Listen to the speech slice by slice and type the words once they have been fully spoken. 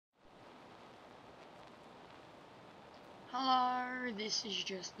Hello, this is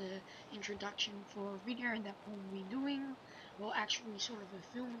just the introduction for a video that we'll be doing. Well, actually, sort of a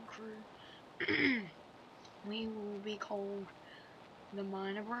filming crew. We will be called the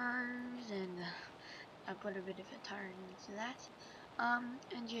MinerBross, and I put a bit of a tone into that.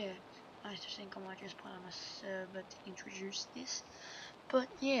 And yeah, I just think I might just put on a server to introduce this. But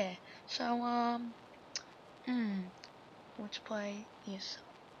yeah, so let's play this.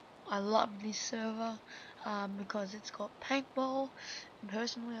 I love this server because it's got paintball, and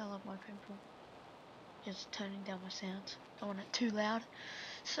personally I love my paintball. Just turning down my sounds, don't want it too loud.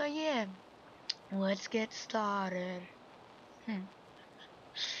 So yeah, let's get started.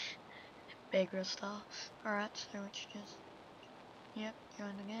 Beggar style. Alright, so it's just, yep,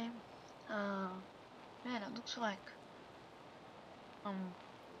 join the game. Man, it looks like I'm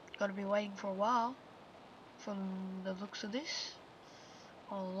gotta be waiting for a while from the looks of this.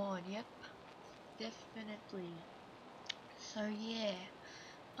 Oh lord, yep, definitely. So yeah,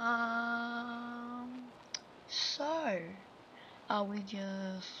 so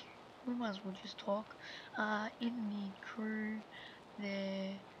we might as well just talk. In the crew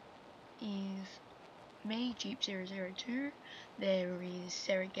there is me, Jeep002, there is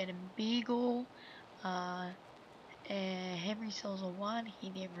Surrogate and Beagle, and Henry Sells 1. He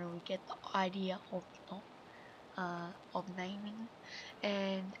didn't really get the idea of naming,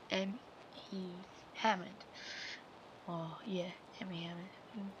 and he Hammond. Oh yeah, Emmy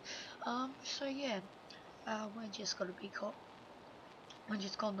Hammond. So yeah, we're just gonna be called. We're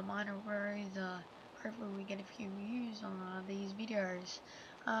just called the MinerBross. Hopefully we get a few views on these videos.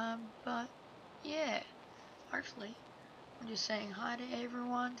 But yeah, hopefully. I'm just saying hi to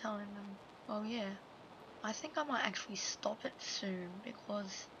everyone, telling them, oh yeah, I think I might actually stop it soon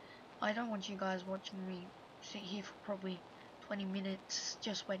because I don't want you guys watching me sit here for probably 20 minutes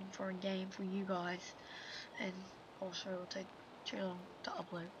just waiting for a game for you guys, and also it'll take too long to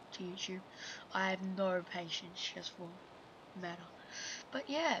upload to YouTube. I have no patience just for matter. But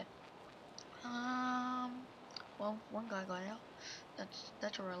yeah, well, one guy got out.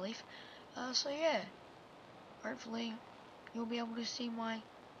 That's a relief. So yeah, hopefully you'll be able to see my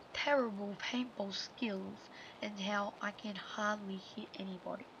terrible paintball skills and how I can hardly hit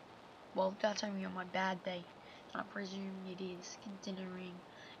anybody. Well, that's only on my bad day, and I presume it is, considering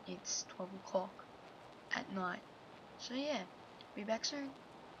it's 12 o'clock at night. So yeah, be back soon.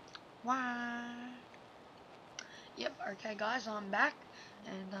 Bye. Yep, okay guys, I'm back,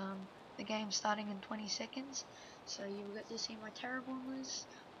 and the game's starting in 20 seconds, so you'll get to see my terribleness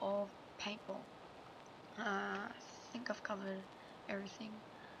of paintball. I think I've covered everything.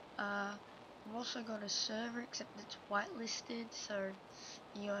 I've also got a server, except it's whitelisted, so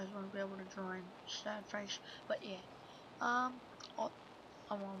you guys won't be able to join. Sad face, but yeah. I'm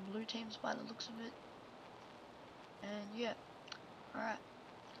on blue teams by the looks of it, and yeah. Alright,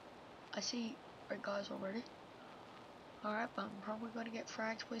 I see red guys already. Alright, but I'm probably gonna get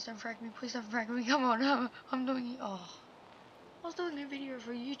fragged. Please don't frag me, please don't frag me. Come on, I'm doing it. Oh, I was doing a video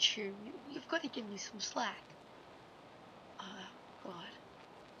for YouTube. You've got to give me some slack. God.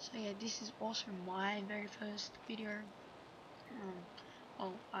 So yeah, this is also my very first video.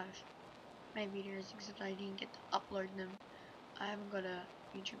 Well, I've made videos except I didn't get to upload them. I haven't got a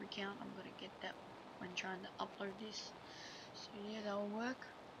YouTube account. I'm gonna get that when trying to upload this. So yeah, that'll work.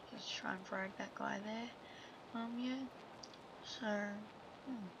 Just try and frag that guy there. Yeah. So,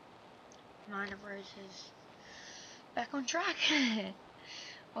 MinerBross is back on track.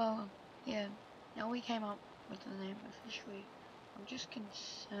 Well, yeah. Now we came up with the name officially. I'm just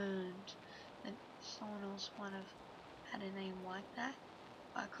concerned that someone else might have had a name like that.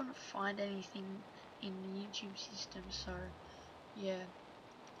 I couldn't find anything in the YouTube system, so yeah,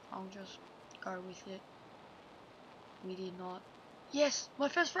 I'll just go with it. We did not. Yes, my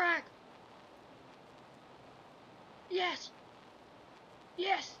first frag! Yes!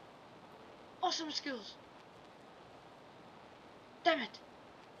 Yes! Awesome skills! Damn it!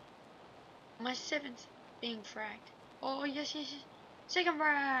 My 7th being fragged. Oh, yes, yes, yes. Second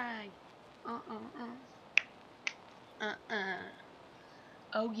frag!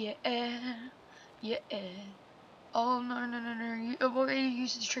 Oh, yeah. Yeah. Oh, no, no, no, no.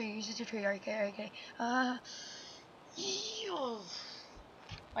 Use the tree, use the tree. Okay, okay. Ew.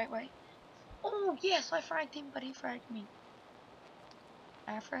 Wait. Oh, yes, I fragged him, but he fragged me.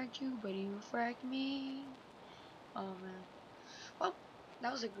 I fragged you, but you fragged me. Oh, man. Well,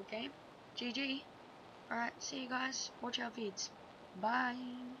 that was a good game. GG. Alright, see you guys. Watch our vids. Bye.